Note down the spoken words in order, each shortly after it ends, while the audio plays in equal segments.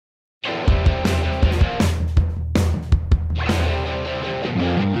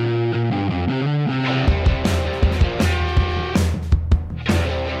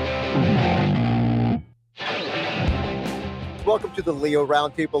welcome to the Leo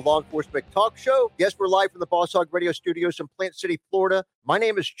Roundtable Law Enforcement Talk Show. Yes, we're live from the Boss Hog Radio Studios in Plant City, Florida. My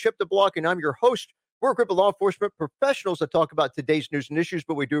name is Chip DeBlock, and I'm your host. We're a group of law enforcement professionals that talk about today's news and issues,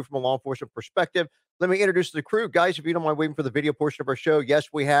 but we do it from a law enforcement perspective. Let me introduce the crew. Guys, if you don't mind waiting for the video portion of our show, yes,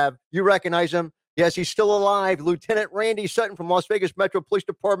 we have, you recognize him. Yes, he's still alive. Lieutenant Randy Sutton from Las Vegas Metro Police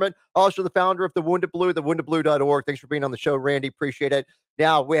Department, also the founder of the Wounded Blue, thewoundedblue.org. Thanks for being on the show, Randy. Appreciate it.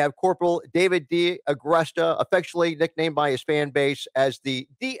 Now we have Corporal David D. Agresta, affectionately nicknamed by his fan base as the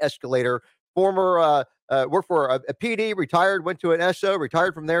De-Escalator, former worked for a PD, retired, went to an SO,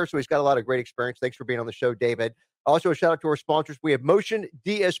 retired from there, so he's got a lot of great experience. Thanks for being on the show, David. Also, a shout out to our sponsors. We have Motion,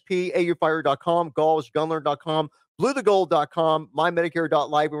 DSP, AUFire.com, Galls, Gunlearn.com, BlueTheGold.com,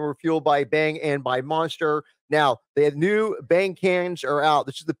 MyMedicare.live, and we're fueled by Bang and by Monster. Now, the new Bang cans are out.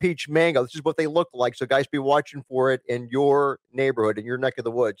 This is the peach mango. This is what they look like. So, guys, be watching for it in your neighborhood, in your neck of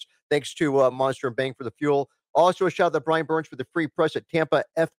the woods. Thanks to Monster and Bang for the fuel. Also, a shout out to Brian Burns for the free press at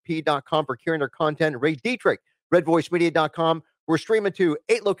TampaFP.com for carrying their content. Ray Dietrich, RedVoiceMedia.com. We're streaming to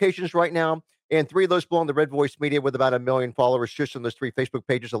 8 locations right now, and 3 of those belong to Red Voice Media with about 1 million followers just on those 3 Facebook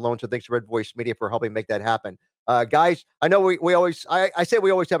pages alone. So thanks to Red Voice Media for helping make that happen. Guys, I know we always, I say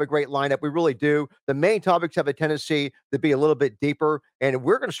we always have a great lineup. We really do. The main topics have a tendency to be a little bit deeper, and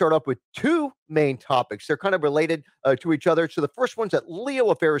we're going to start off with 2 main topics. They're kind of related to each other. So the first one's at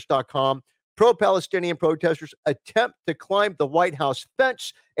leoaffairs.com. Pro-Palestinian protesters attempt to climb the White House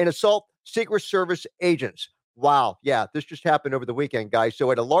fence and assault Secret Service agents. Wow. Yeah, this just happened over the weekend, guys.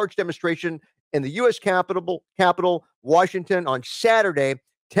 So at a large demonstration in the U.S. Capitol, Washington, on Saturday,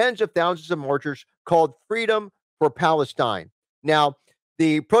 tens of thousands of marchers called freedom for Palestine. Now,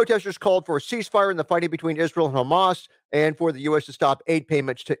 the protesters called for a ceasefire in the fighting between Israel and Hamas and for the U.S. to stop aid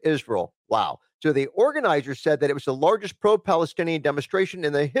payments to Israel. Wow. So the organizers said that it was the largest pro-Palestinian demonstration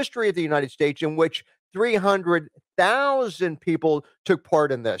in the history of the United States, in which 300,000 people took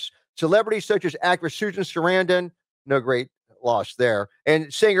part in this. Celebrities such as actress Susan Sarandon, no great loss there,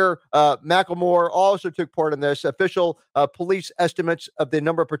 and singer Macklemore also took part in this. Official police estimates of the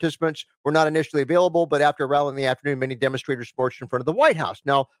number of participants were not initially available, but after a rally in the afternoon, many demonstrators marched in front of the White House.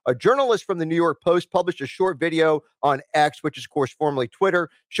 Now, a journalist from the New York Post published a short video on X, which is, of course, formerly Twitter,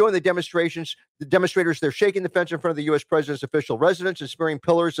 showing the demonstrators, they're shaking the fence in front of the U.S. president's official residence and smearing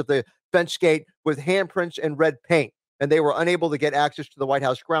pillars of the fence gate with handprints and red paint. And they were unable to get access to the White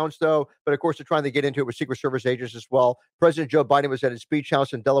House grounds, though. But, of course, they're trying to get into it with Secret Service agents as well. President Joe Biden was at his beach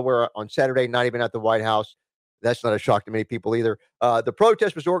house in Delaware on Saturday, not even at the White House. That's not a shock to many people either. The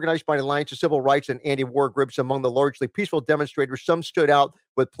protest was organized by an alliance of civil rights and anti-war groups. Among the largely peaceful demonstrators, some stood out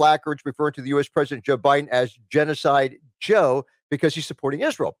with placards referring to the U.S. President Joe Biden as Genocide Joe because he's supporting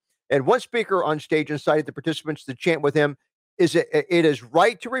Israel. And one speaker on stage incited the participants to chant with him, it is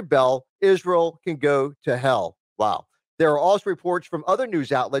right to rebel. Israel can go to hell. Wow. There are also reports from other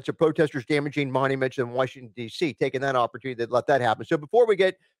news outlets of protesters damaging monuments in Washington, D.C., taking that opportunity to let that happen. So before we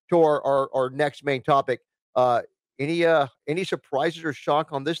get to our next main topic, any surprises or shock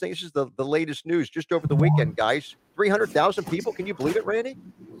on this thing? This is the latest news just over the weekend, guys. 300,000 people. Can you believe it, Randy?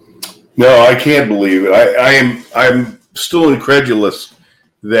 No, I can't believe it. I'm still incredulous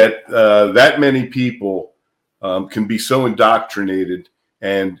that that many people can be so indoctrinated.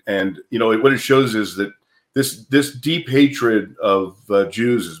 And you know, what it shows is that this deep hatred of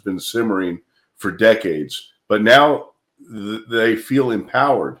Jews has been simmering for decades, but now they feel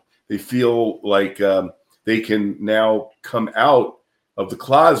empowered. They feel like they can now come out of the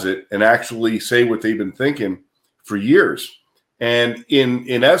closet and actually say what they've been thinking for years. And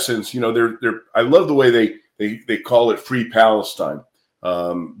in essence, you know, I love the way they call it Free Palestine.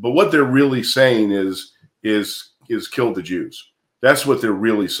 But what they're really saying is kill the Jews. That's what they're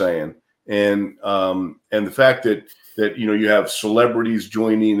really saying. And the fact that you know, you have celebrities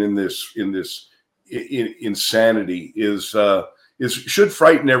joining in this insanity should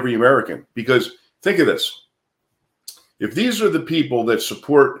frighten every American. Because think of this: if these are the people that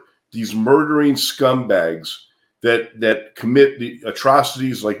support these murdering scumbags that commit the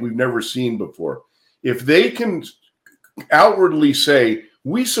atrocities like we've never seen before, if they can outwardly say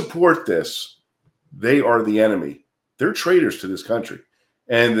we support this, they are the enemy. They're traitors to this country.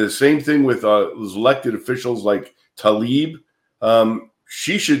 And the same thing with those elected officials like Tlaib.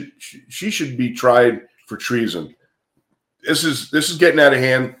 She should be tried for treason. This is getting out of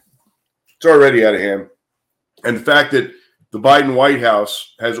hand. It's already out of hand. And the fact that the Biden White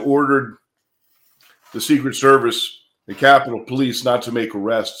House has ordered the Secret Service, the Capitol Police, not to make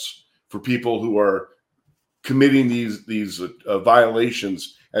arrests for people who are committing these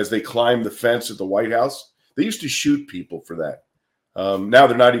violations as they climb the fence at the White House. They used to shoot people for that. Now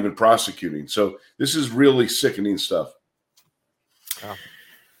they're not even prosecuting. So this is really sickening stuff. Wow.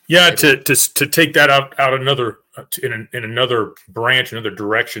 Yeah, to take that out another in another branch, another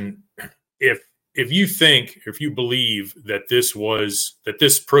direction. If you believe that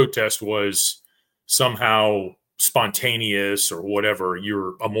this protest was somehow spontaneous or whatever,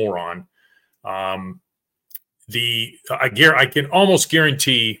 you're a moron. I can almost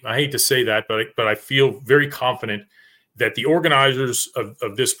guarantee, I hate to say that, but I feel very confident that the organizers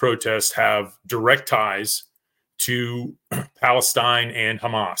of this protest have direct ties to Palestine and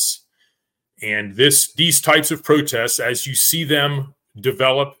Hamas. And these types of protests, as you see them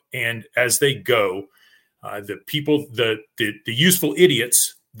develop and as they go, the useful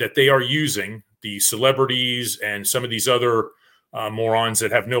idiots that they are using, the celebrities and some of these other morons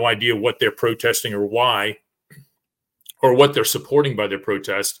that have no idea what they're protesting or why, or what they're supporting by their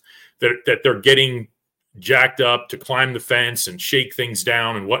protest, that they're getting jacked up to climb the fence and shake things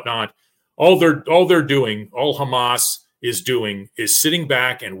down and whatnot. All they're doing, all Hamas is doing, is sitting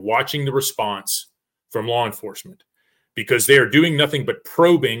back and watching the response from law enforcement, because they are doing nothing but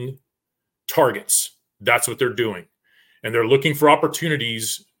probing targets. That's what they're doing, and they're looking for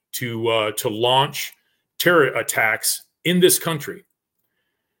opportunities to launch terror attacks in this country.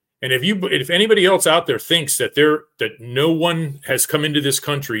 And if anybody else out there thinks that no one has come into this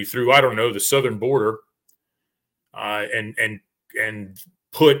country through, I don't know, the southern border, and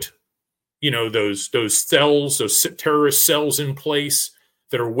put, those cells, those terrorist cells in place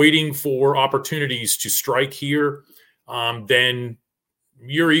that are waiting for opportunities to strike here, then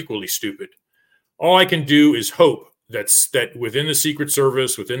you're equally stupid. All I can do is hope that within the Secret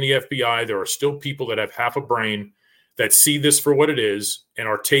Service, within the FBI, there are still people that have half a brain that see this for what it is and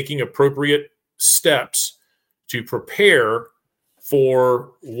are taking appropriate steps to prepare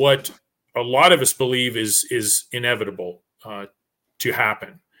for what a lot of us believe is inevitable to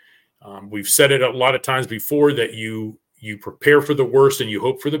happen. We've said it a lot of times before that you prepare for the worst and you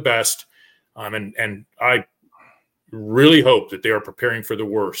hope for the best. And I really hope that they are preparing for the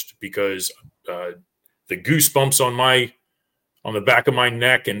worst, because the goosebumps on the back of my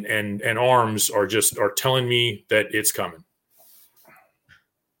neck and arms are telling me that it's coming.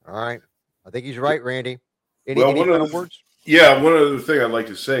 All right. I think he's right, Randy. Any final words? Yeah, one other thing I'd like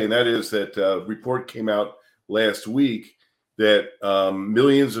to say, and that is that report came out last week that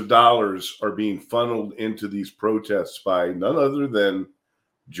millions of dollars are being funneled into these protests by none other than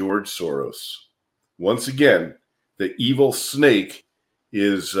George Soros. Once again, the evil snake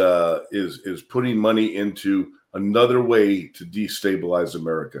is putting money into another way to destabilize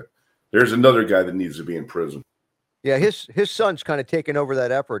America. There's another guy that needs to be in prison. Yeah, his son's kind of taken over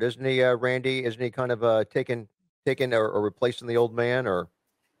that effort, isn't he, Randy? Isn't he kind of taking or replacing the old man? Or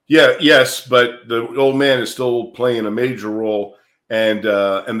yes, but the old man is still playing a major role, and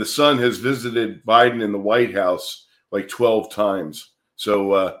the son has visited Biden in the White House like 12 times.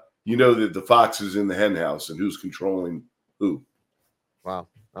 So you know that the fox is in the hen house, and who's controlling who. Wow.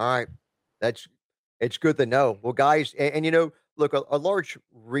 All right. It's good to know. Well, guys, and look, a large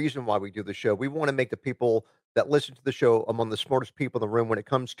reason why we do the show, we want to make the people that listen to the show among the smartest people in the room when it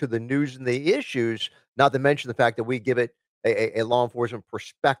comes to the news and the issues, not to mention the fact that we give it a law enforcement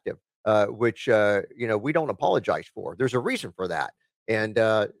perspective, which, we don't apologize for. There's a reason for that. And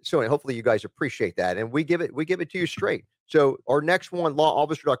so hopefully you guys appreciate that. And we give it to you straight. So our next one,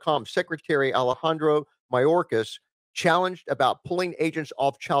 lawofficer.com, Secretary Alejandro Mayorkas challenged about pulling agents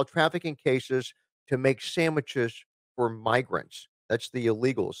off child trafficking cases to make sandwiches for migrants. That's the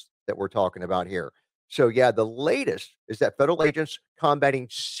illegals that we're talking about here. So, yeah, the latest is that federal agents combating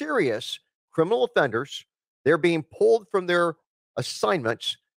serious criminal offenders, they're being pulled from their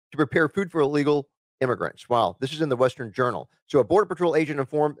assignments to prepare food for illegal immigrants. Wow, this is in the Western Journal. So a Border Patrol agent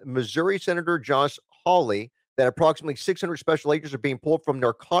informed Missouri Senator Josh Hawley that approximately 600 special agents are being pulled from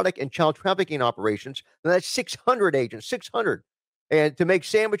narcotic and child trafficking operations. And that's 600 agents, 600. And to make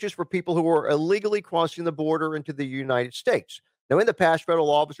sandwiches for people who are illegally crossing the border into the United States. Now, in the past,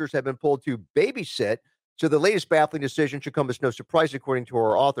 federal officers have been pulled to babysit, so the latest baffling decision should come as no surprise, according to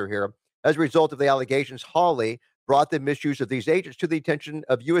our author here. As a result of the allegations, Hawley brought the misuse of these agents to the attention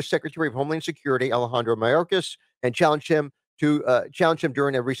of U.S. Secretary of Homeland Security Alejandro Mayorkas and challenged him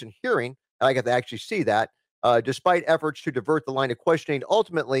during a recent hearing. I got to actually see that. Despite efforts to divert the line of questioning,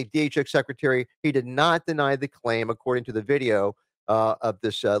 ultimately, DHS Secretary, he did not deny the claim, according to the video of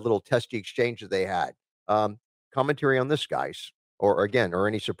this little testy exchange that they had. Commentary on this, guys, or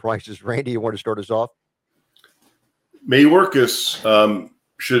any surprises? Randy, you want to start us off? Mayorkas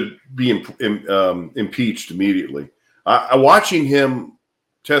should be impeached immediately. Watching him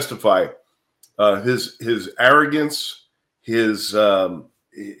testify, his arrogance, his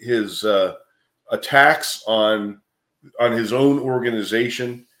attacks on on his own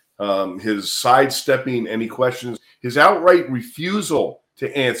organization, his sidestepping any questions, his outright refusal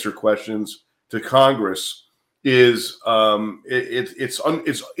to answer questions to Congress is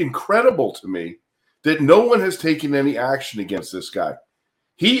it's incredible to me that no one has taken any action against this guy.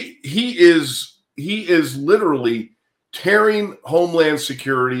 He is literally tearing Homeland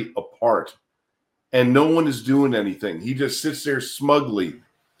Security apart, and no one is doing anything. He just sits there smugly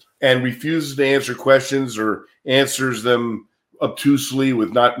and refuses to answer questions or answers them obtusely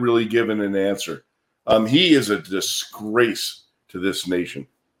with not really giving an answer. He is a disgrace to this nation.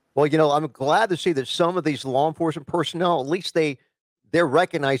 Well, I'm glad to see that some of these law enforcement personnel, at least they're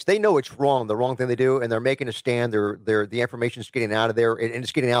recognized. They know it's wrong, the wrong thing they do, and they're making a stand. The information is getting out of there, and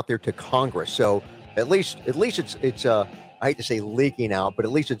it's getting out there to Congress. So at least it's I hate to say leaking out, but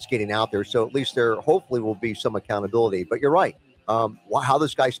at least it's getting out there. So at least there hopefully will be some accountability. But you're right. How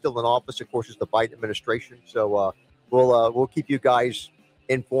this guy's still in office, of course, is the Biden administration. So we'll keep you guys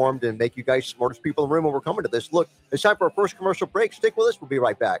informed and make you guys smartest people in the room when we're coming to this. Look, it's time for our first commercial break. Stick with us. We'll be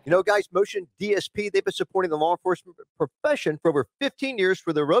right back. Guys, Motion DSP, they've been supporting the law enforcement profession for over 15 years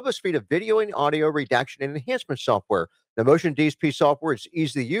for their robust suite of video and audio redaction and enhancement software. The Motion DSP software is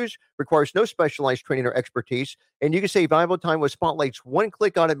easy to use, requires no specialized training or expertise, and you can save valuable time with Spotlight's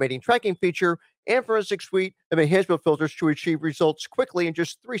one-click automating tracking feature and forensic suite of enhancement filters to achieve results quickly in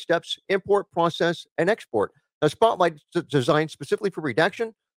just 3 steps: import, process, and export. Now, Spotlight is designed specifically for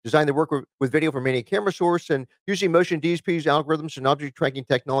redaction, designed to work with video from any camera source, and using Motion DSP's algorithms and object tracking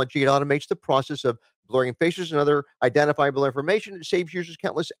technology, it automates the process of blurring faces and other identifiable information. It saves users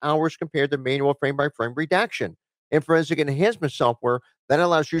countless hours compared to manual frame-by-frame redaction. And forensic enhancement software that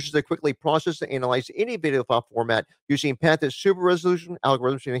allows users to quickly process and analyze any video file format using patented super resolution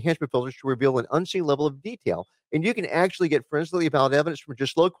algorithms and enhancement filters to reveal an unseen level of detail. And you can actually get forensically valid evidence from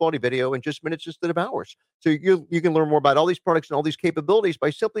just low quality video in just minutes instead of hours. So you can learn more about all these products and all these capabilities by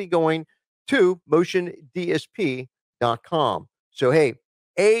simply going to motiondsp.com. So, hey,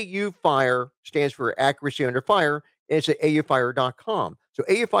 AU Fire stands for accuracy under fire, and it's at aufire.com. So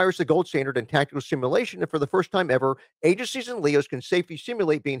AU Fire is the gold standard in tactical simulation, and for the first time ever, agencies and LEOs can safely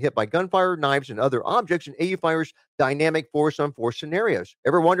simulate being hit by gunfire, knives, and other objects in AU Fire's dynamic force-on-force scenarios.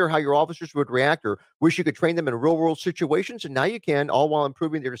 Ever wonder how your officers would react or wish you could train them in real-world situations? And now you can, all while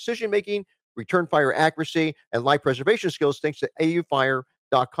improving their decision-making, return fire accuracy, and life preservation skills thanks to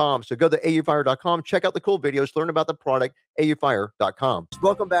aufire.com. So go to aufire.com, check out the cool videos, learn about the product, aufire.com.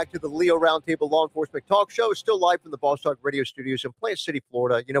 Welcome back to the Leo Roundtable Law Enforcement Talk Show. It's still live from the Boss Talk Radio Studios in Plant City,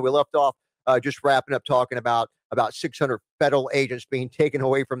 Florida. We left off just wrapping up talking about 600 federal agents being taken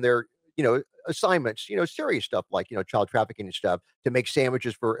away from their, assignments, serious stuff like, child trafficking and stuff to make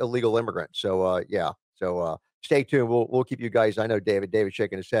sandwiches for illegal immigrants. So, stay tuned. We'll keep you guys. I know David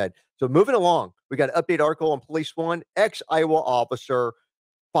shaking his head. So moving along, we got an update article on Police One. Ex-Iowa officer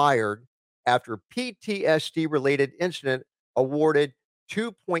fired after PTSD-related incident, awarded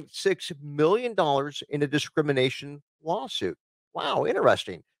 $2.6 million in a discrimination lawsuit. Wow,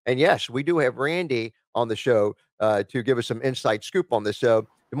 interesting. And yes, we do have Randy on the show to give us some inside scoop on this. So,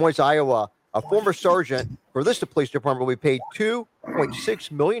 Des Moines, Iowa, a former sergeant for this police department will be paid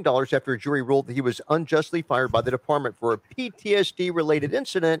 $2.6 million after a jury ruled that he was unjustly fired by the department for a PTSD-related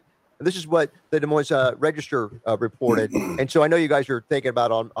incident. And this is what the Des Moines Register reported. And so I know you guys are thinking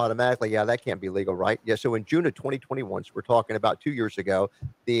about automatically, yeah, that can't be legal, right? Yeah, so in June of 2021, so we're talking about 2 years ago,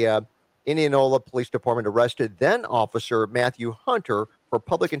 the Indianola Police Department arrested then Officer Matthew Hunter for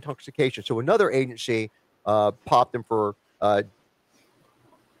public intoxication. So another agency popped him for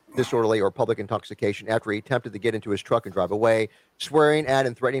disorderly or public intoxication after he attempted to get into his truck and drive away, swearing at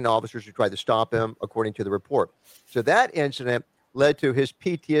and threatening officers who tried to stop him, according to the report. So that incident led to his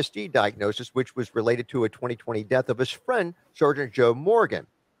PTSD diagnosis, which was related to a 2020 death of his friend, Sergeant Joe Morgan.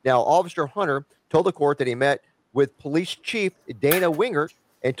 Now, Officer Hunter told the court that he met with Police Chief Dana Wingert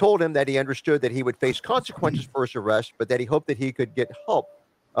and told him that he understood that he would face consequences for his arrest, but that he hoped that he could get help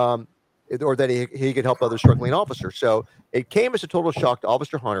or that he could help other struggling officers. So it came as a total shock to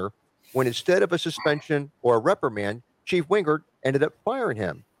Officer Hunter when instead of a suspension or a reprimand, Chief Wingert ended up firing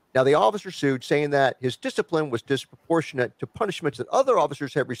him. Now, the officer sued, saying that his discipline was disproportionate to punishments that other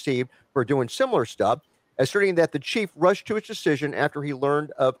officers have received for doing similar stuff, asserting that the chief rushed to his decision after he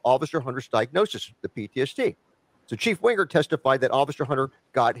learned of Officer Hunter's diagnosis, the PTSD. So Chief Wingert testified that Officer Hunter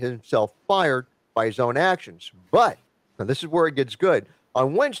got himself fired by his own actions. But, now this is where it gets good,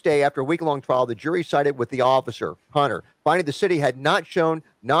 on Wednesday, after a week-long trial, the jury sided with the officer, Hunter, finding the city had not shown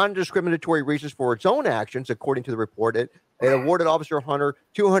non-discriminatory reasons for its own actions, according to the report. It awarded Officer Hunter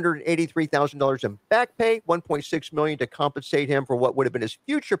 $283,000 in back pay, $1.6 million to compensate him for what would have been his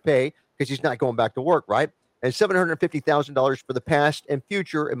future pay because he's not going back to work, right? and $750,000 for the past and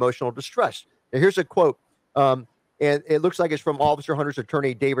future emotional distress. Now, here's a quote. And it looks like it's from Officer Hunter's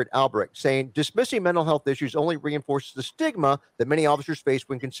attorney, David Albrecht, saying, dismissing mental health issues only reinforces the stigma that many officers face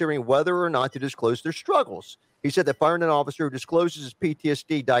when considering whether or not to disclose their struggles. He said that firing an officer who discloses his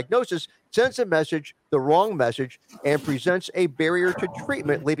PTSD diagnosis sends a message, the wrong message, and presents a barrier to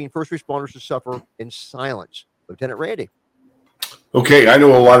treatment, leaving first responders to suffer in silence. Lieutenant Randy. Okay, I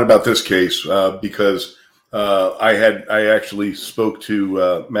know a lot about this case because I actually spoke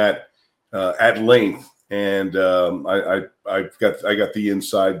to Matt at length. And I got the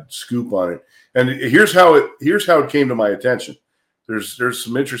inside scoop on it. And here's how it came to my attention. There's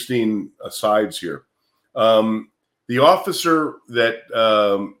some interesting asides here. The officer that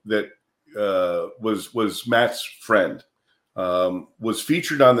was Matt's friend was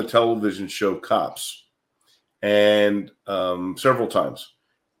featured on the television show Cops, and several times.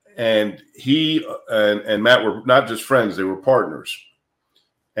 And he and Matt were not just friends; they were partners.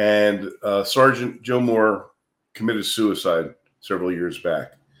 And Sergeant Joe Moore committed suicide several years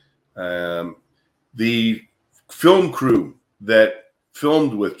back. The film crew that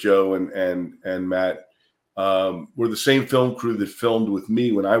filmed with Joe and Matt were the same film crew that filmed with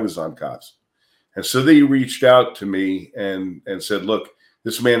me when I was on Cops. And so they reached out to me and said, look,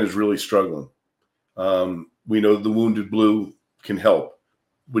 this man is really struggling. We know the Wounded Blue can help.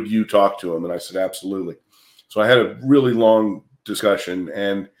 Would you talk to him? And I said, absolutely. So I had a really long discussion,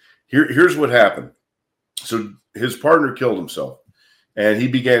 and here's what happened. So his partner killed himself, and he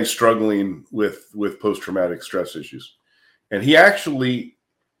began struggling with post-traumatic stress issues. And he actually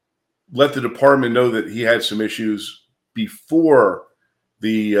let the department know that he had some issues before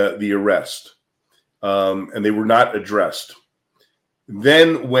the arrest, and they were not addressed.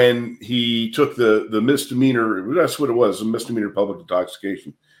 Then when he took the misdemeanor, that's what it was, a misdemeanor public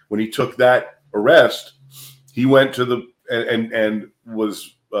intoxication. When he took that arrest, he went to and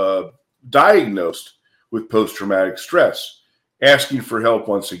was diagnosed with post-traumatic stress, asking for help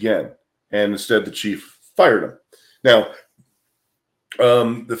once again. And instead, the chief fired him. Now,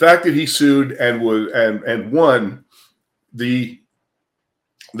 the fact that he sued and won, the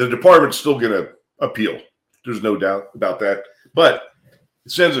department's still going to appeal. There's no doubt about that. But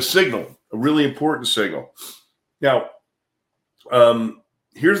it sends a signal, a really important signal. Now,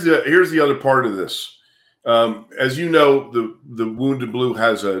 here's the other part of this. As you know, the Wounded Blue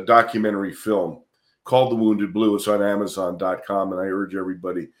has a documentary film called The Wounded Blue. It's on Amazon.com, and I urge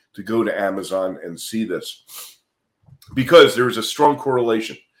everybody to go to Amazon and see this because there is a strong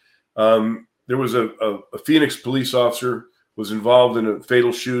correlation. There was a Phoenix police officer was involved in a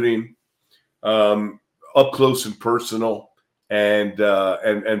fatal shooting, up close and personal,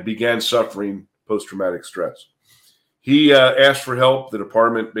 and began suffering post-traumatic stress. He asked for help. The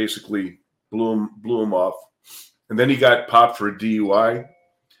department basically blew him off. And then he got popped for a DUI,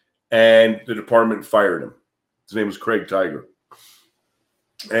 and the department fired him. His name was Craig Tiger.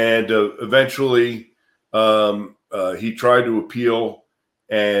 And eventually he tried to appeal,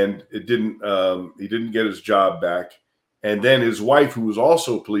 and he didn't get his job back. And then his wife, who was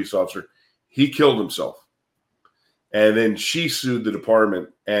also a police officer, he killed himself. And then she sued the department.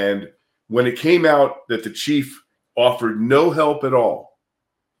 And when it came out that the chief offered no help at all,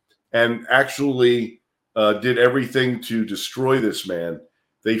 and actually did everything to destroy this man,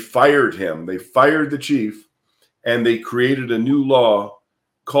 they fired him. They fired the chief, and they created a new law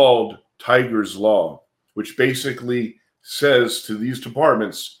called Tiger's Law, which basically says to these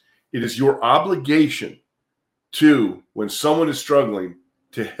departments, it is your obligation to, when someone is struggling,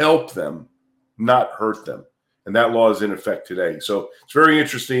 to help them, not hurt them. And that law is in effect today. So it's very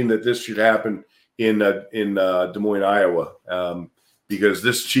interesting that this should happen in Des Moines, Iowa, because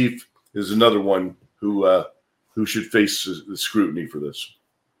this chief is another one who should face the scrutiny for this.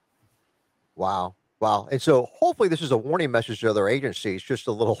 Wow. And so hopefully this is a warning message to other agencies, just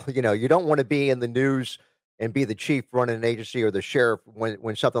a little, you don't want to be in the news and be the chief running an agency or the sheriff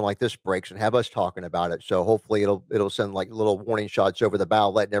when something like this breaks and have us talking about it. So hopefully it'll send like little warning shots over the bow,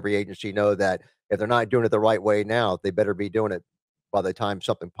 letting every agency know that if they're not doing it the right way now, they better be doing it by the time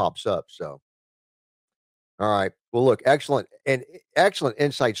something pops up. So, all right. Well, look, excellent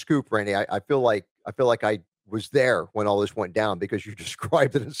inside scoop, Randy. I feel like I was there when all this went down because you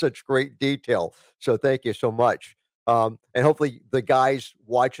described it in such great detail. So thank you so much. And hopefully the guys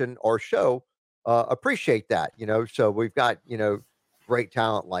watching our show appreciate that, so we've got, great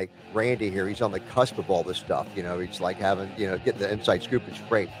talent like Randy here. He's on the cusp of all this stuff. He's like having, getting the inside scoop is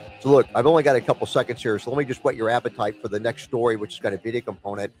great. So look, I've only got a couple seconds here. So let me just whet your appetite for the next story, which has got a video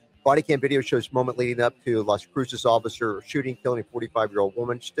component. Body cam video shows moment leading up to Las Cruces officer shooting, killing a 45-year-old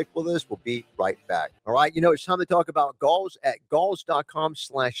woman. Stick with us. We'll be right back. All right. It's time to talk about Galls at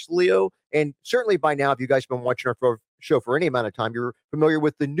galls.com/Leo. And certainly by now, if you guys have been watching our show for any amount of time, you're familiar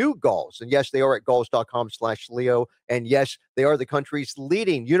with the new Galls. And yes, they are at galls.com/Leo. And yes, they are the country's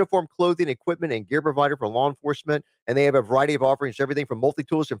leading uniform clothing, equipment, and gear provider for law enforcement. And they have a variety of offerings, everything from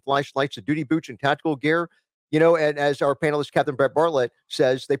multi-tools and flashlights to duty boots and tactical gear. And as our panelist, Captain Brett Bartlett,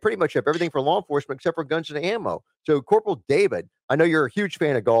 says, they pretty much have everything for law enforcement except for guns and ammo. So, Corporal David, I know you're a huge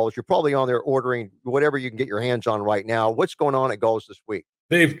fan of Galls. You're probably on there ordering whatever you can get your hands on right now. What's going on at Galls this week?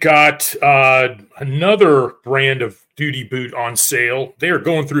 They've got another brand of duty boot on sale. They are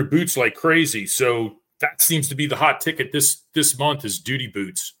going through boots like crazy. So that seems to be the hot ticket this month is duty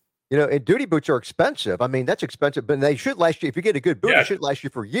boots. And duty boots are expensive. I mean, that's expensive, but they should last you. If you get a good boot, it should last you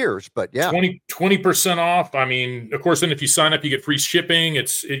for years. But yeah, 20% off. I mean, of course, then if you sign up, you get free shipping.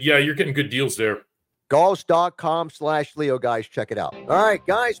 You're getting good deals there. Galls.com/Leo, guys. Check it out. All right,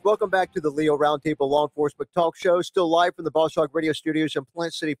 guys, welcome back to the Leo Roundtable Law Enforcement Talk Show. Still live from the Boss Hog Radio Studios in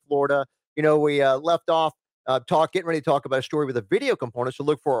Plant City, Florida. We left off getting ready to talk about a story with a video component. So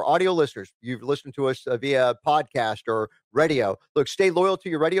look for our audio listeners. You've listened to us via podcast or radio. Look, stay loyal to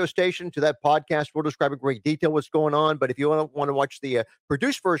your radio station, to that podcast. We'll describe in great detail what's going on. But if you want to watch the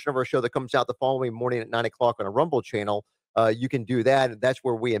produced version of our show that comes out the following morning at 9 o'clock on a Rumble channel, you can do that. And that's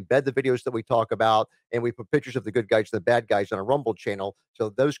where we embed the videos that we talk about. And we put pictures of the good guys and the bad guys on a Rumble channel. So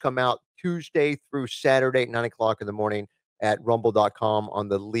those come out Tuesday through Saturday at 9 o'clock in the morning at rumble.com on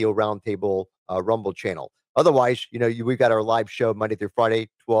the Leo Roundtable Rumble channel. Otherwise, we've got our live show Monday through Friday,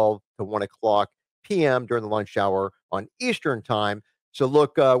 12 to 1 o'clock p.m. during the lunch hour on Eastern time. So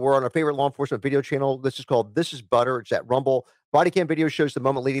look, we're on our favorite law enforcement video channel. This is called This is Butter. It's at Rumble. Body cam video shows the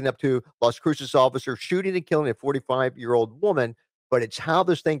moment leading up to Las Cruces officer shooting and killing a 45-year-old woman. But it's how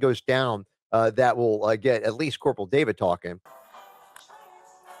this thing goes down that will get at least Corporal David talking.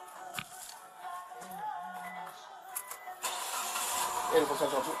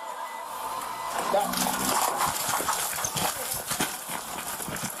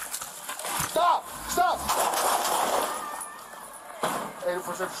 Stop!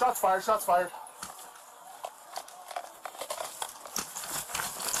 80%. Shots fired. Stop!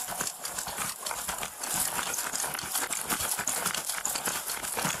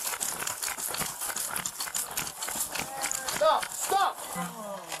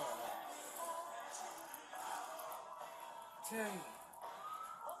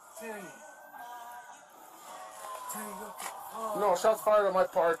 No, shots fired on my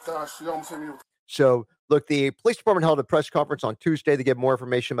part. She almost hit me. So, look, the police department held a press conference on Tuesday to give more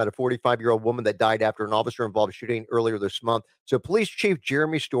information about a 45-year-old woman that died after an officer involved shooting earlier this month. So, Police Chief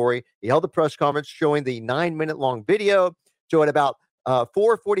Jeremy Story, he held the press conference showing the 9-minute-long video. So, at about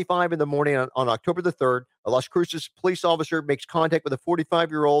 4:45 in the morning on October the 3rd, a Las Cruces police officer makes contact with a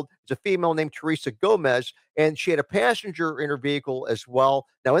 45-year-old. It's a female named Teresa Gomez, and she had a passenger in her vehicle as well.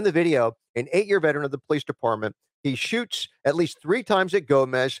 Now, in the video, an 8-year veteran of the police department, he shoots at least 3 times at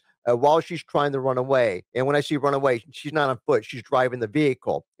Gomez while she's trying to run away. And when I see run away, she's not on foot. She's driving the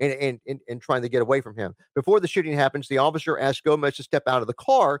vehicle and trying to get away from him. Before the shooting happens, the officer asked Gomez to step out of the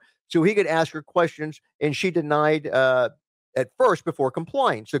car so he could ask her questions, and she denied at first before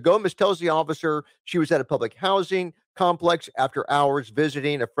complying. So Gomez tells the officer she was at a public housing complex after hours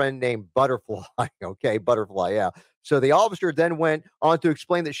visiting a friend named Butterfly. Okay, Butterfly, yeah. So the officer then went on to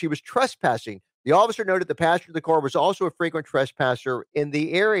explain that she was trespassing. The officer noted the passenger of the car was also a frequent trespasser in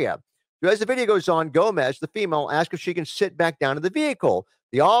the area. So as the video goes on, Gomez, the female, asked if she can sit back down in the vehicle.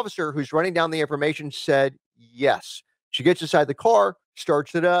 The officer, who's running down the information, said yes. She gets inside the car,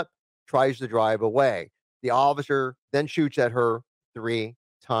 starts it up, tries to drive away. The officer then shoots at her 3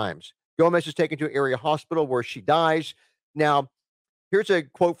 times. Gomez is taken to an area hospital where she dies. Now, here's a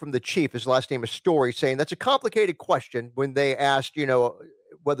quote from the chief. His last name is Story, saying that's a complicated question when they asked,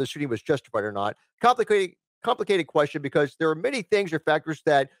 whether the shooting was justified or not. Complicated question because there are many things or factors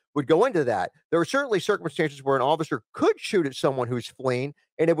that would go into that. There are certainly circumstances where an officer could shoot at someone who's fleeing,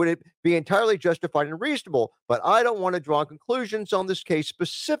 and it would be entirely justified and reasonable. But I don't want to draw conclusions on this case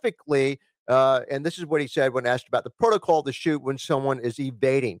specifically. And this is what he said when asked about the protocol to shoot when someone is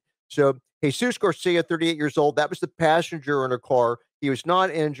evading. So Jesus Garcia, 38 years old, that was the passenger in her car. He was not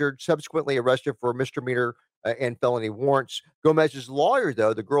injured, subsequently arrested for a misdemeanor and felony warrants. Gomez's lawyer,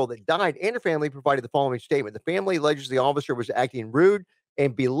 though, the girl that died, and her family provided the following statement. The family alleges the officer was acting rude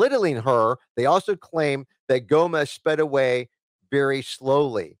and belittling her. They also claim that Gomez sped away very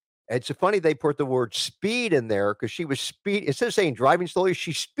slowly. It's funny they put the word speed in there because she was instead of saying driving slowly,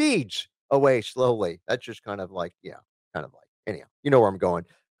 she speeds away slowly. That's just kind of like, anyhow, you know where I'm going.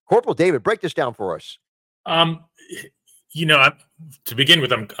 Corporal David, break this down for us. You know, to begin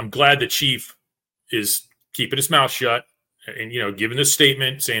with, I'm glad the chief is keeping his mouth shut and, you know, giving this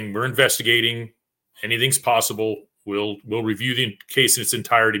statement saying we're investigating, anything's possible. We'll review the case in its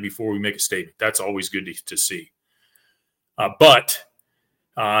entirety before we make a statement. That's always good to see. But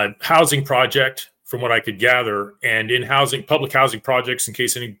housing project, from what I could gather, and in public housing projects, in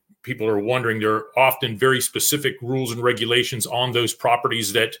case any people are wondering, there are often very specific rules and regulations on those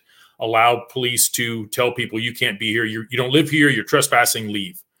properties that allow police to tell people you can't be here, you don't live here, you're trespassing,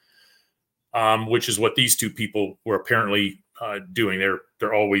 leave. Which is what these two people were apparently doing.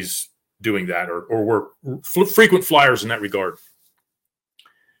 They're always doing that, or were frequent flyers in that regard.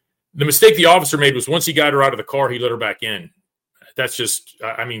 The mistake the officer made was once he got her out of the car, he let her back in. That's just,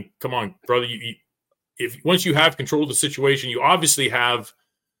 I mean, come on, brother. If once you have control of the situation, you obviously have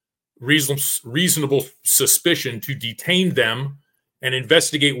reasonable suspicion to detain them and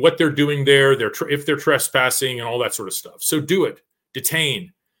investigate what they're doing there, if they're trespassing and all that sort of stuff. So do it.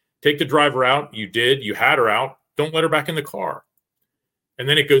 Detain. Take the driver out. You did. You had her out. Don't let her back in the car. And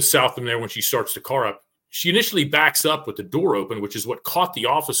then it goes south from there when she starts the car up. She initially backs up with the door open, which is what caught the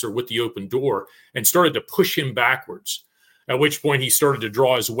officer with the open door, and started to push him backwards, at which point he started to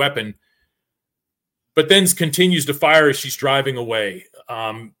draw his weapon, but then continues to fire as she's driving away.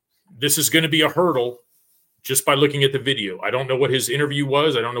 This is going to be a hurdle just by looking at the video. I don't know what his interview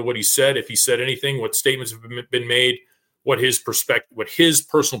was. I don't know what he said, if he said anything, what statements have been made, what his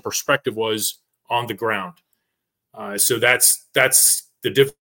personal perspective was on the ground. So that's the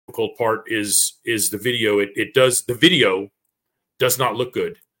difficult part is the video. The video does not look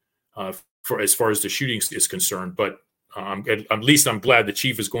good for as far as the shooting is concerned. But at least I'm glad the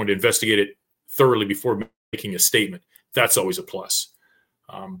chief is going to investigate it thoroughly before making a statement. That's always a plus.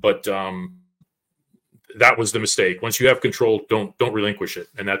 But that was the mistake. Once you have control, don't relinquish it,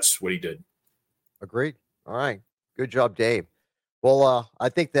 and that's what he did. Agreed. All right. Good job, Dave. Well, I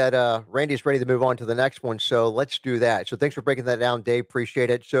think that Randy's ready to move on to the next one, so let's do that. So thanks for breaking that down, Dave. Appreciate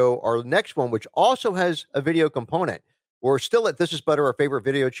it. So our next one, which also has a video component, we're still at This Is Butter, our favorite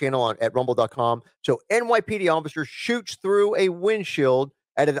video channel at rumble.com. So NYPD officer shoots through a windshield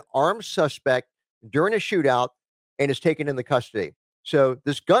at an armed suspect during a shootout and is taken into custody. So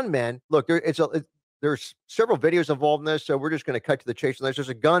this gunman, look, there's several videos involved in this, so we're just going to cut to the chase on this. There's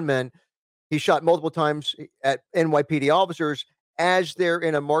a gunman. He shot multiple times at NYPD officers as they're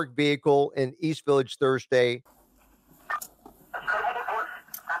in a marked vehicle in East Village Thursday.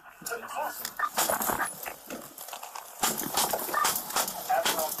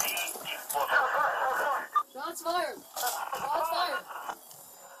 Shots fired. Shots fired.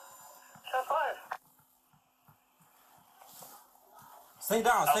 Shots fired. Stay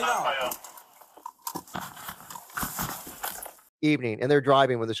down. Stay down. Evening, and they're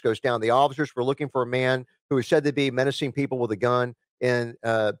driving when this goes down. The officers were looking for a man who is said to be menacing people with a gun in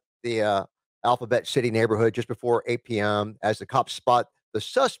the Alphabet City neighborhood just before 8 p.m. As the cops spot the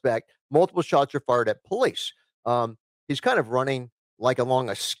suspect, multiple shots are fired at police. He's kind of running like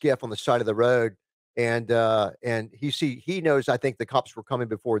along a skiff on the side of the road, and he knows, I think the cops were coming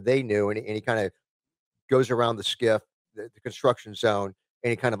before they knew, and he kind of goes around the skiff, the construction zone, and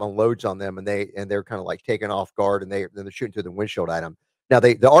he kind of unloads on them, and they're kind of like taken off guard, and they're shooting through the windshield at him. Now,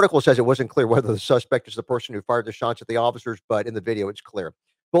 the article says it wasn't clear whether the suspect is the person who fired the shots at the officers, but in the video, it's clear.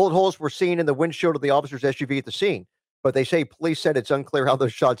 Bullet holes were seen in the windshield of the officer's SUV at the scene, but they say police said it's unclear how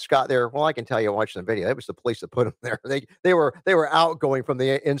those shots got there. Well, I can tell you watching the video, it was the police that put them there. They were outgoing from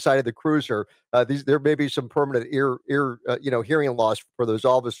the inside of the cruiser. There may be some permanent hearing loss for those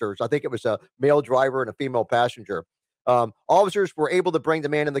officers. I think it was a male driver and a female passenger. Officers were able to bring the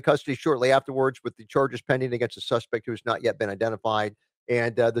man into custody shortly afterwards, with the charges pending against the suspect who has not yet been identified.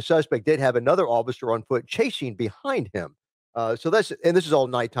 And the suspect did have another officer on foot chasing behind him. So this is all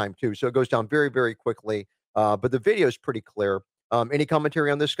nighttime too. So it goes down very, very quickly. But the video is pretty clear. Any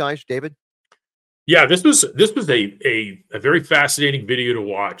commentary on this, guys? David? Yeah, this was a very fascinating video to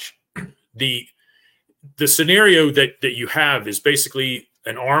watch. The scenario that you have is basically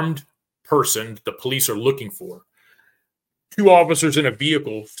an armed person the police are looking for. Two officers in a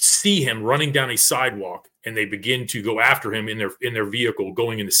vehicle see him running down a sidewalk, and they begin to go after him in their vehicle,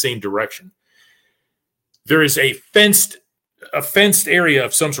 going in the same direction. There is a fenced area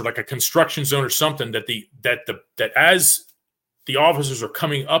of some sort, like a construction zone or something, that as the officers are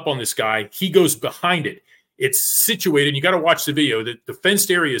coming up on this guy, he goes behind it. It's situated, you got to watch the video, that the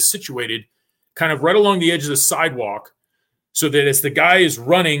fenced area is situated kind of right along the edge of the sidewalk, so that as the guy is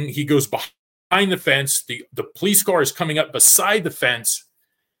running, he goes behind the fence. The police car is coming up beside the fence.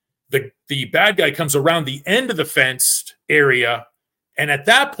 The bad guy comes around the end of the fenced area And at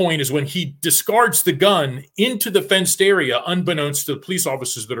that point is when he discards the gun into the fenced area, unbeknownst to the police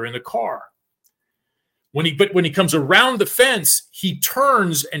officers that are in the car. When he comes around the fence, he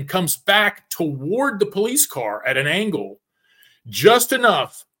turns and comes back toward the police car at an angle, just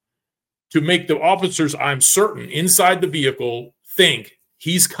enough to make the officers, I'm certain, inside the vehicle think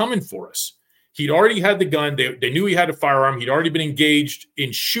he's coming for us. He'd already had the gun. They knew he had a firearm. He'd already been engaged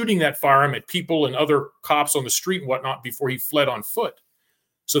in shooting that firearm at people and other cops on the street and whatnot before he fled on foot.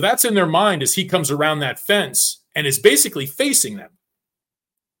 So that's in their mind as he comes around that fence and is basically facing them.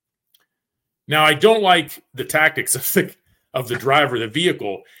 Now, I don't like the tactics of the driver of the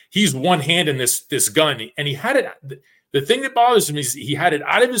vehicle. He's one hand in this gun, and he had it. The thing that bothers him is he had it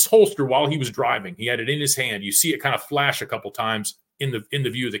out of his holster while he was driving. He had it in his hand. You see it kind of flash a couple times in the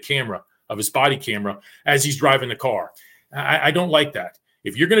view of the camera, of his body camera, as he's driving the car. I don't like that.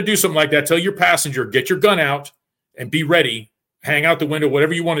 If you're going to do something like that, tell your passenger, get your gun out and be ready. Hang out the window,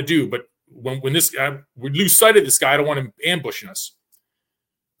 whatever you want to do. But when this guy, we lose sight of this guy, I don't want him ambushing us.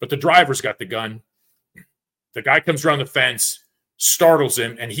 But the driver's got the gun. The guy comes around the fence, startles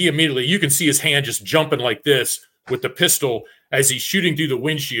him, and he immediately, you can see his hand just jumping like this with the pistol as he's shooting through the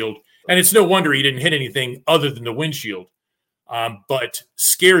windshield. And it's no wonder he didn't hit anything other than the windshield. But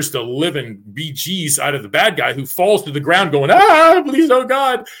scares the living BGs out of the bad guy, who falls to the ground going, please, oh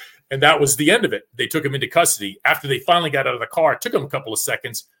God. And that was the end of it. They took him into custody. After they finally got out of the car, it took them a couple of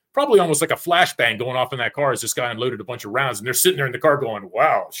seconds, probably almost like a flashbang going off in that car as this guy unloaded a bunch of rounds. And they're sitting there in the car going,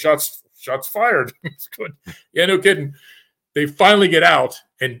 wow, shots fired. It's good. Yeah, no kidding. They finally get out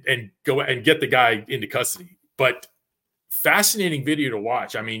and go and get the guy into custody. But fascinating video to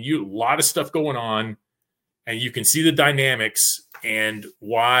watch. I mean, a lot of stuff going on, and you can see the dynamics and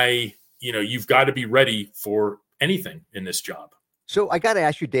why, you've got to be ready for anything in this job. So I got to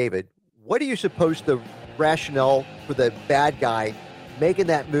ask you, David, what do you suppose the rationale for the bad guy making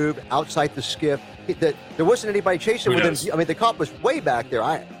that move outside the skiff? That there wasn't anybody chasing with him. I mean, the cop was way back there.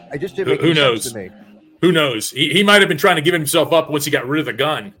 I just didn't make any sense to me. Who knows? He might have been trying to give himself up once he got rid of the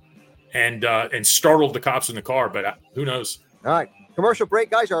gun and startled the cops in the car, but who knows? All right. Commercial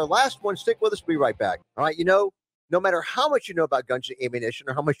break, guys. Our last one. Stick with us. We'll be right back. All right. No matter how much you know about guns and ammunition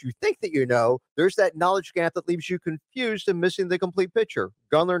or how much you think that you know, there's that knowledge gap that leaves you confused and missing the complete picture.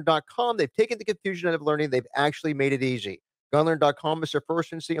 Gunlearn.com, they've taken the confusion out of learning. They've actually made it easy. Gunlearn.com is their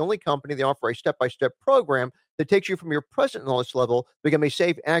first and it's the only company. They offer a step-by-step program that takes you from your present knowledge level to become a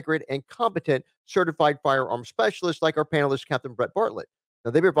safe, accurate, and competent certified firearm specialist like our panelist, Captain Brett Bartlett.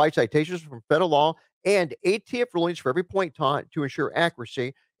 Now, they provide citations from federal law and ATF rulings for every point taught to ensure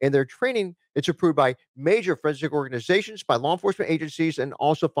accuracy. And their training, it's approved by major forensic organizations, by law enforcement agencies, and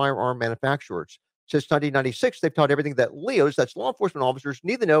also firearm manufacturers. Since 1996, they've taught everything that LEOs, that's law enforcement officers,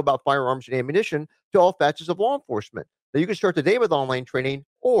 need to know about firearms and ammunition to all facets of law enforcement. Now, you can start today with online training,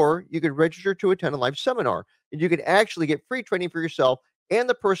 or you can register to attend a live seminar. And you can actually get free training for yourself and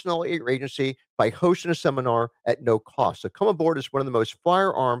the personnel at your agency by hosting a seminar at no cost. So come aboard as one of the most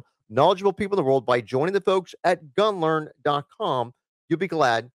firearm knowledgeable people in the world by joining the folks at gunlearn.com. You'll be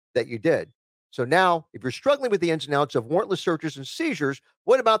glad that you did. So now, if you're struggling with the ins and outs of warrantless searches and seizures,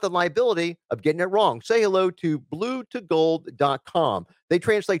 what about the liability of getting it wrong? Say hello to bluetogold.com. They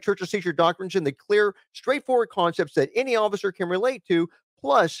translate search and seizure doctrines into clear, straightforward concepts that any officer can relate to.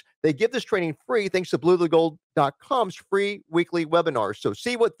 Plus, they give this training free thanks to bluetogold.com's free weekly webinars. So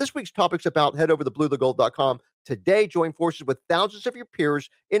see what this week's topic's about. Head over to bluetogold.com today. Join forces with thousands of your peers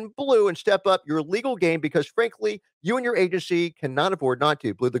in blue and step up your legal game because, frankly, you and your agency cannot afford not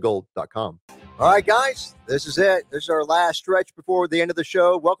to. bluetogold.com. All right, guys, this is it. This is our last stretch before the end of the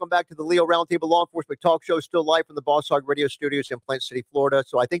show. Welcome back to the Leo Roundtable Law Enforcement Talk Show, still live from the Boss Hog Radio Studios in Plant City, Florida.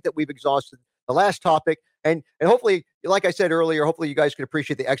 So I think that we've exhausted the last topic. And hopefully, like I said earlier, hopefully you guys can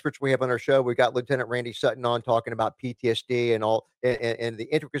appreciate the experts we have on our show. We've got Lieutenant Randy Sutton on talking about PTSD and all and the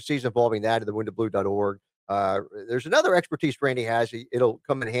intricacies involving that at thewindofblue.org. There's another expertise Randy has. It'll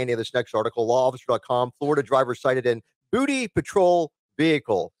come in handy in this next article, lawofficer.com, Florida driver cited in booty patrol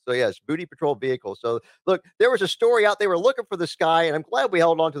vehicle. So yes, booty patrol vehicle. So look, there was a story out. They were looking for this guy, and I'm glad we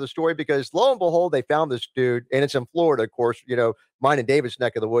held on to the story because lo and behold, they found this dude, and it's in Florida, of course, mine and David's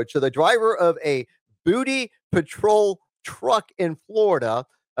neck of the woods. So the driver of a booty patrol truck in Florida,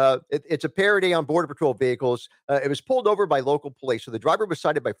 it's a parody on Border Patrol vehicles. It was pulled over by local police. So the driver was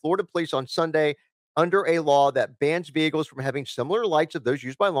cited by Florida police on Sunday under a law that bans vehicles from having similar lights of those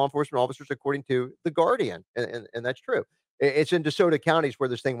used by law enforcement officers, according to The Guardian. And that's true. It's in DeSoto counties where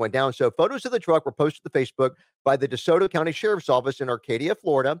this thing went down. So photos of the truck were posted to Facebook by the DeSoto County Sheriff's Office in Arcadia,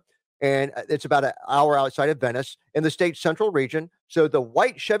 Florida. And it's about an hour outside of Venice in the state's central region. So the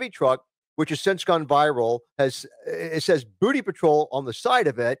white Chevy truck which has since gone viral, it says Booty Patrol on the side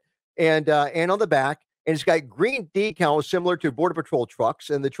of it and on the back. And it's got green decals similar to Border Patrol trucks.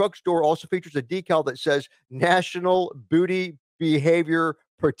 And the truck's door also features a decal that says National Booty Behavior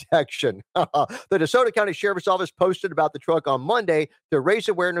Protection. The DeSoto County Sheriff's Office posted about the truck on Monday to raise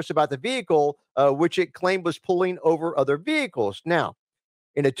awareness about the vehicle, which it claimed was pulling over other vehicles. Now,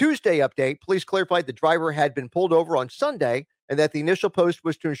 in a Tuesday update, police clarified the driver had been pulled over on Sunday and that the initial post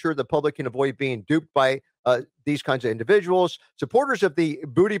was to ensure the public can avoid being duped by these kinds of individuals. Supporters of the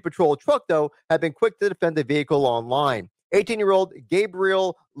Booty Patrol truck, though, have been quick to defend the vehicle online. 18-year-old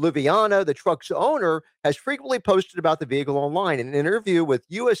Gabriel Luviano, the truck's owner, has frequently posted about the vehicle online. In an interview with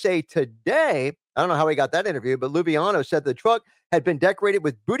USA Today, I don't know how he got that interview, but Luviano said the truck had been decorated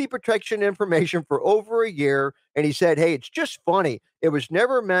with booty protection information for over a year. And he said, hey, it's just funny. It was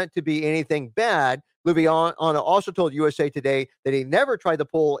never meant to be anything bad. Luviano also told USA Today that he never tried to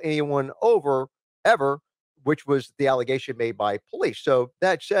pull anyone over ever, which was the allegation made by police. So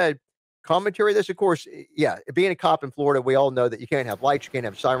that said, commentary this, of course, yeah, being a cop in Florida, we all know that you can't have lights, you can't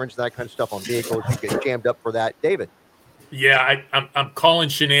have sirens, that kind of stuff on vehicles. You get jammed up for that. David. Yeah, I'm calling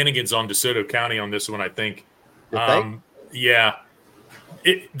shenanigans on DeSoto County on this one, I think. Yeah.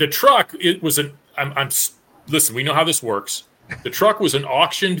 The truck, it was listen, we know how this works. The truck was an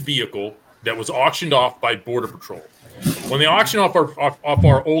auctioned vehicle that was auctioned off by Border Patrol. When they auction off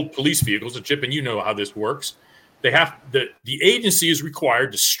our old police vehicles, and Chip and you know how this works, they have the agency is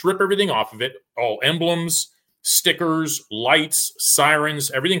required to strip everything off of it, all emblems, stickers, lights,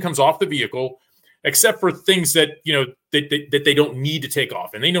 sirens, everything comes off the vehicle, except for things that that they don't need to take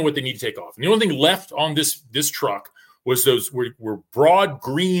off, and they know what they need to take off. And the only thing left on this truck was those were broad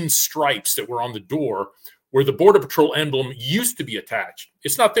green stripes that were on the door where the Border Patrol emblem used to be attached.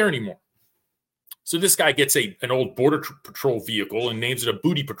 It's not there anymore. So this guy gets an old Border Patrol vehicle and names it a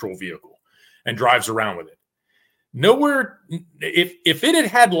Booty Patrol vehicle and drives around with it. Nowhere, if it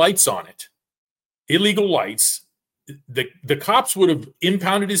had lights on it, illegal lights, the cops would have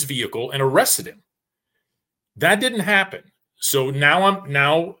impounded his vehicle and arrested him. That didn't happen. So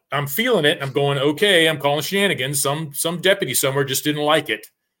now I'm feeling it. I'm going, okay, I'm calling shenanigans. Some deputy somewhere just didn't like it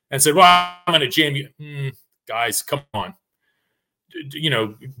and said, well, I'm going to jam you. Guys, come on.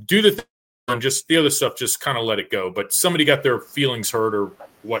 Do the thing. And just the other stuff, just kind of let it go. But somebody got their feelings hurt or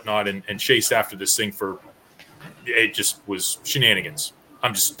whatnot and chased after this thing it just was shenanigans.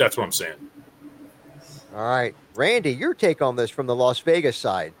 That's what I'm saying. All right. Randy, your take on this from the Las Vegas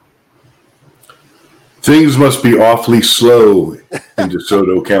side. Things must be awfully slow in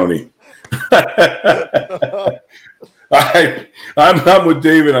DeSoto County. I'm with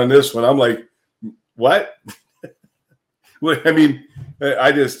David on this one. I'm like, what? I mean,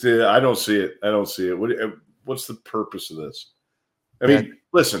 I don't see it. I don't see it. What's the purpose of this? I mean,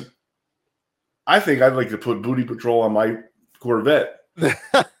 listen, I think I'd like to put Booty Patrol on my Corvette. Yeah.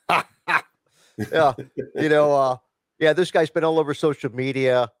 This guy's been all over social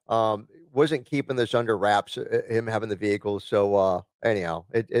media. Wasn't keeping this under wraps, him having the vehicle. So anyhow,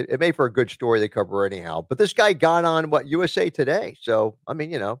 it made for a good story to cover anyhow. But this guy got on USA Today. So I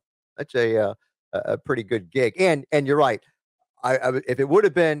mean, that's a pretty good gig. And you're right. If it would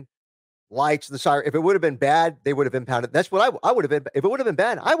have been lights, the siren, if it would have been bad, they would have impounded. That's what I would have been. If it would have been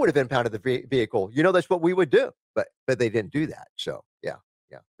bad, I would have impounded the vehicle. That's what we would do. But they didn't do that. So yeah.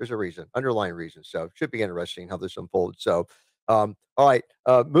 There's a reason, underlying reason. So it should be interesting how this unfolds. So, all right,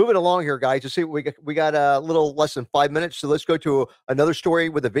 moving along here, guys. To see what we got. We got a little less than 5 minutes. So let's go to another story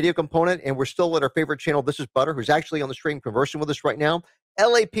with a video component. And we're still at our favorite channel. This is Butter, who's actually on the stream conversing with us right now.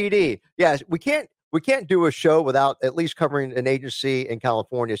 LAPD. Yes, we can't do a show without at least covering an agency in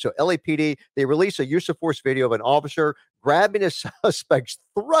California. So LAPD, they released a use of force video of an officer grabbing a suspect's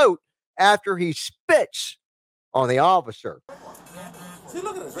throat after he spits on the officer. See,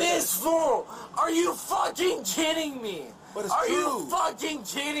 look at this. This fool! Are you fucking kidding me? But it's Are true. you fucking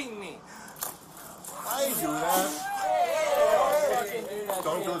kidding me? I ain't do that.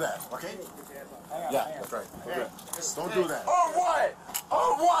 Don't do that, okay? Yeah, that's right. Okay. Don't do that. Or what?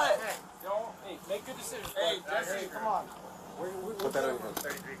 Or what? Hey, make good decisions. Hey, Jesse, come on. Put that in.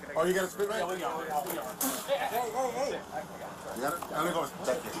 Oh, you got to spit right? Hey. You got it? I'm going to go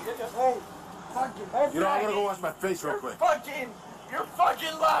check it. Hey, fucking. You know, I'm going to go wash my face real quick. You're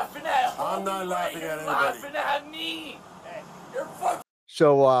fucking laughing at I'm not laughing at anybody. Laughing at me. You're fucking.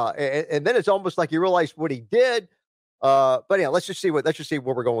 So, and then it's almost like you realize what he did. But yeah, let's just see where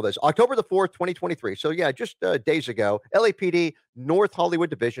we're going with this. October the 4th, 2023. So yeah, just days ago, LAPD North Hollywood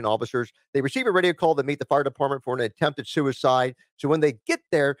Division officers, they receive a radio call that meet the fire department for an attempted suicide. So when they get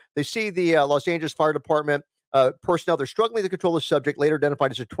there, they see the Los Angeles Fire Department. personnel. They're struggling to control the subject, later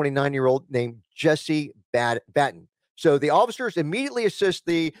identified as a 29-year-old named Jesse Batten. So the officers immediately assist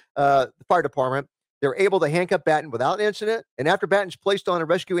the fire department. They're able to handcuff Batten without incident. And after Batten's placed on a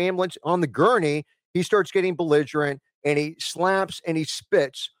rescue ambulance on the gurney, he starts getting belligerent, and he slaps and he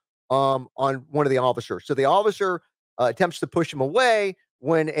spits on one of the officers. So the officer attempts to push him away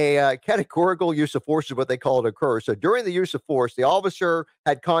when a categorical use of force is what they call it occurs. So during the use of force, the officer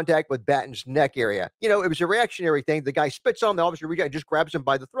had contact with Batten's neck area. It was a reactionary thing. The guy spits on the officer, just grabs him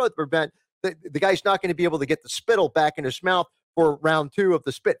by the throat to prevent the guy's not going to be able to get the spittle back in his mouth for round 2 of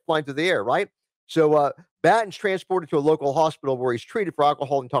the spit flying through the air, right? So Batten's transported to a local hospital where he's treated for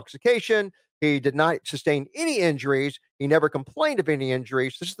alcohol intoxication. He did not sustain any injuries. He never complained of any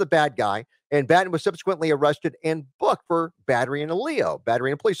injuries. This is the bad guy. And Batten was subsequently arrested and booked for battery in a Leo,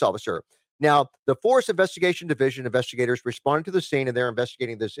 battery in a police officer. Now, the Force Investigation Division investigators responded to the scene, and they're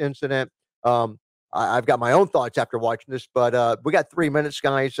investigating this incident. I've got my own thoughts after watching this, but we got 3 minutes,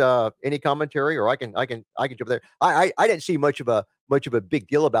 guys. Any commentary, or I can jump there. I didn't see much of a big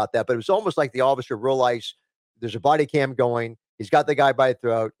deal about that, but it was almost like the officer realized there's a body cam going. He's got the guy by the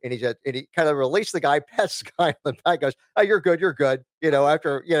throat, and he kind of released the guy, pats the guy on the back, goes, "Oh, you're good.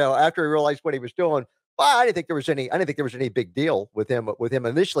 After he realized what he was doing. Well, I didn't think there was any big deal with him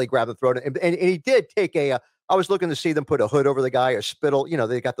initially grabbing the throat, and he did take I was looking to see them put a hood over the guy, a spittle.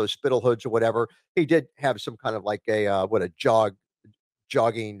 They got those spittle hoods or whatever. He did have some kind of like a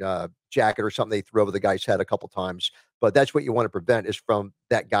jogging jacket or something they threw over the guy's head a couple times. But that's what you want to prevent, is from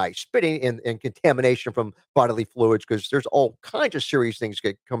that guy spitting and contamination from bodily fluids, because there's all kinds of serious things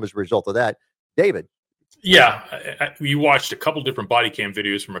that come as a result of that. David. Yeah, you watched a couple different body cam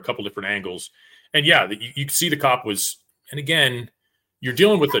videos from a couple different angles. And yeah, you see the cop was, and again, you're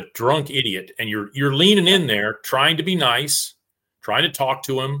dealing with a drunk idiot, and you're leaning in there, trying to be nice, trying to talk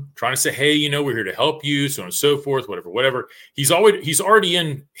to him, trying to say, hey, we're here to help you, so on and so forth, whatever. He's already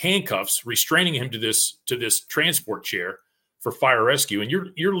in handcuffs, restraining him to this transport chair for fire rescue, and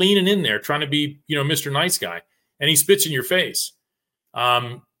you're leaning in there, trying to be, Mr. Nice Guy, and he spits in your face.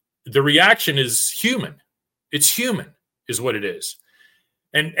 The reaction is human. It's human, is what it is.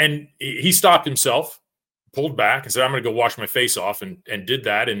 And he stopped himself, pulled back, and said, I'm going to go wash my face off, and did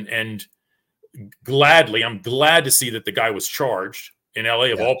that. And gladly, I'm glad to see that the guy was charged in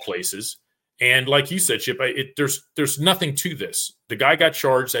LA of all places. And like you said, Chip, there's nothing to this. The guy got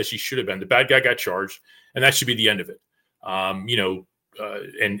charged as he should have been. The bad guy got charged, and that should be the end of it. And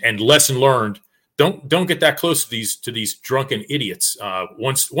lesson learned. Don't get that close to these drunken idiots.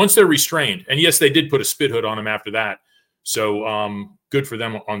 Once they're restrained, and yes, they did put a spit hood on him after that. So good for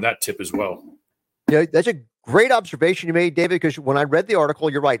them on that tip as well. Yeah, that's a great observation you made, David, because when I read the article,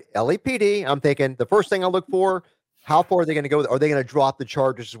 you're right. LAPD, I'm thinking the first thing I look for, how far are they going to go? Are they going to drop the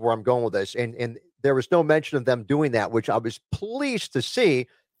charges, is where I'm going with this. And there was no mention of them doing that, which I was pleased to see.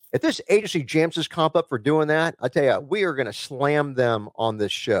 If this agency jams this comp up for doing that, I tell you, we are going to slam them on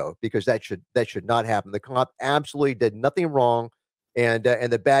this show, because that should not happen. The comp absolutely did nothing wrong. And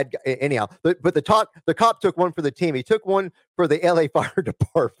the bad guy, anyhow, but the cop took one for the team. He took one for the LA Fire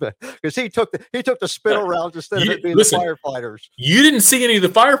Department, because he took the spittle rounds instead of it being the firefighters. You didn't see any of the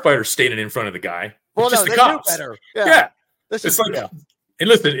firefighters standing in front of the guy. Well, just no, the they cops. knew better. Yeah. This and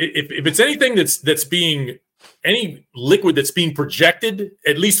listen, if it's anything that's being any liquid that's being projected,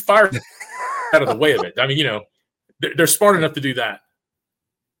 at least fire out of the way of it. I mean, they're smart enough to do that.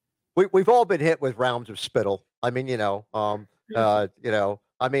 We've all been hit with rounds of spittle. I mean, I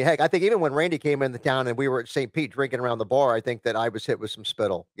mean, heck, I think even when Randy came in the town and we were at St. Pete drinking around the bar, I think that I was hit with some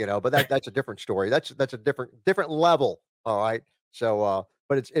spittle, but that's a different story. That's a different level. All right. So,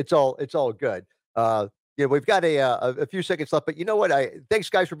 but it's all good. We've got a few seconds left, but you know what? Thanks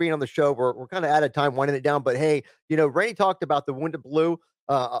guys for being on the show. We're kind of out of time winding it down, but hey, Randy talked about the Wounded Blue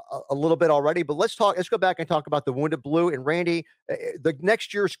a little bit already, but let's go back and talk about the Wounded Blue. And Randy, the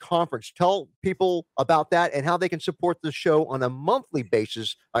next year's conference, tell people about that and how they can support the show on a monthly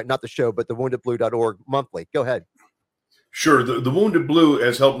basis. Not the show, but the woundedblue.org monthly. Go ahead. Sure. The Wounded Blue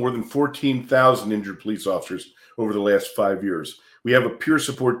has helped more than 14,000 injured police officers over the last 5 years. We have a peer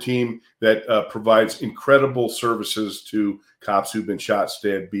support team that provides incredible services to cops who've been shot,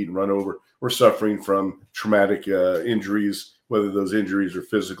 stabbed, beaten, run over, or suffering from traumatic injuries, whether those injuries are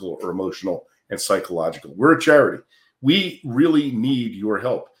physical or emotional and psychological. We're a charity. We really need your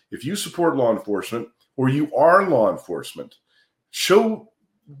help. If you support law enforcement or you are law enforcement, show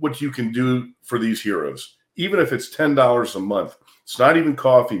what you can do for these heroes, even if it's $10 a month. It's not even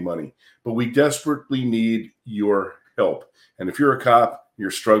coffee money, but we desperately need your help. And if you're a cop,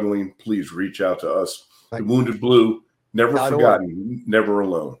 you're struggling, please reach out to us. The Wounded Blue, never forgotten, never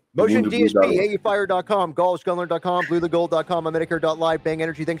alone. Motion DSP, woundedblue.org. AEFire.com, golfsgunlearn.com, bluethegold.com, Medicare.live, Bang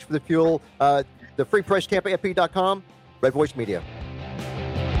Energy. Thanks for the fuel. The Free Press, TampaFP.com, Red Voice Media.